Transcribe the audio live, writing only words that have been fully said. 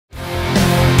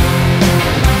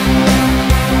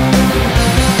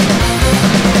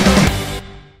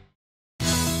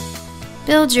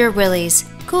Build your Willys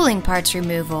cooling parts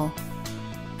removal.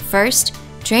 First,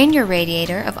 drain your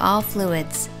radiator of all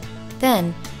fluids.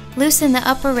 Then, loosen the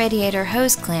upper radiator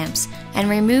hose clamps and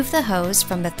remove the hose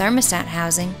from the thermostat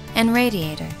housing and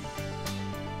radiator.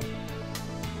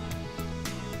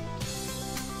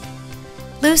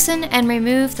 Loosen and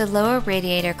remove the lower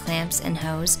radiator clamps and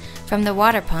hose from the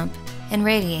water pump and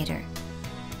radiator.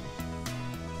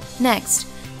 Next,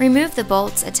 remove the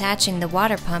bolts attaching the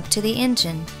water pump to the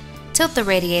engine. Tilt the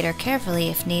radiator carefully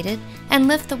if needed and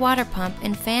lift the water pump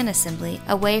and fan assembly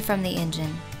away from the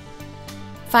engine.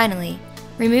 Finally,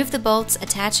 remove the bolts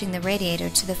attaching the radiator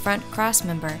to the front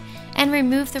crossmember and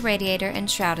remove the radiator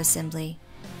and shroud assembly.